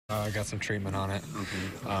I got some treatment on it.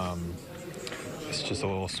 Okay. It's just a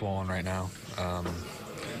little swollen right now.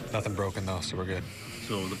 Nothing broken though, so we're good.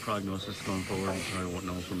 So the prognosis going forward, I won't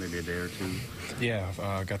know for maybe a day or two. Yeah,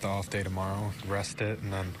 got the off day tomorrow, rest it,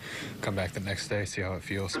 and then come back the next day, see how it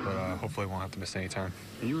feels. But hopefully won't have to miss any time.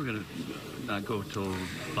 And you were going to not go till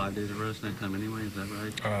 5 days of rest next time anyway, is that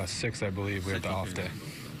right? 6, I believe, we have the off day.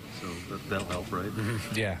 So that'll help, right?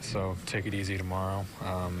 Yeah, so take it easy tomorrow.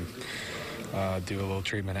 Do a little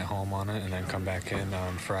treatment at home on it, and then come back in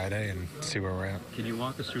on Friday and see where we're at. Can you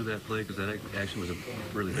walk us through that play? Because that actually was a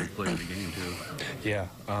really big play in the game, too. Yeah,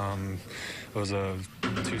 it was a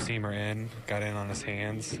two-seamer in, got in on his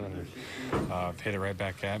hands, and hit it right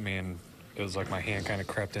back at me, and it was like my hand kind of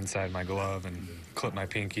crept inside my glove and clipped my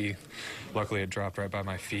pinky. Luckily, it dropped right by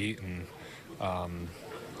my feet, and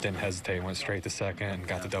didn't hesitate, went straight to second, and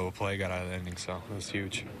got the double play, got out of the inning, so it was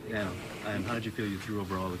huge. Yeah, and how did you feel you threw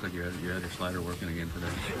overall? It looked like you had your slider working again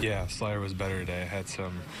today. Yeah, slider was better today. I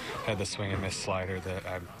had the swing and miss slider that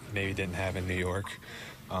I maybe didn't have in New York.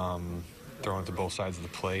 Throwing it to both sides of the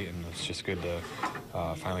plate, and it's just good to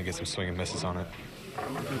finally get some swing and misses on it. How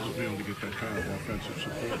does it feel to get that kind of offensive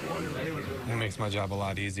support while you're out there? It makes my job a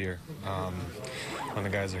lot easier. When the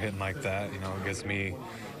guys are hitting like that, it gives me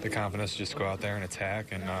the confidence to just go out there and attack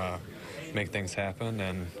and make things happen.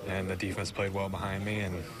 And the defense played well behind me,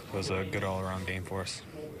 and it was a good all-around game for us.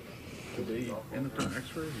 Did they end up doing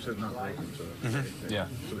X-rays? You said not broken, so Yeah.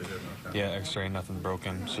 So they did not. Yeah, X-ray, nothing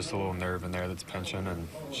broken. It's just a little nerve in there that's pinching, and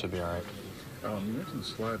should be all right. You mentioned the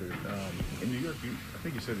slider. In New York, I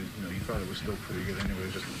think you said that, you thought it was still pretty good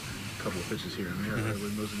anyway. Just a couple of pitches here and there.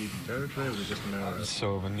 Was it even better today, or was it just a matter of...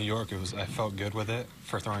 So in New York, I felt good with it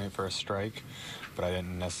for throwing it for a strike, but I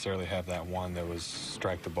didn't necessarily have that one that was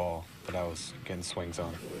strike the ball that I was getting swings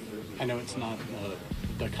on. I know it's not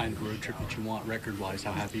the kind of road trip that you want record-wise.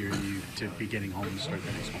 How happy are you to be getting home and start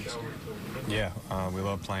the next Wednesday? Yeah, we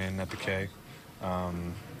love playing at the K.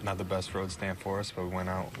 Not the best road stand for us, but we went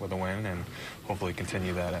out with a win and hopefully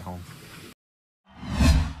continue that at home.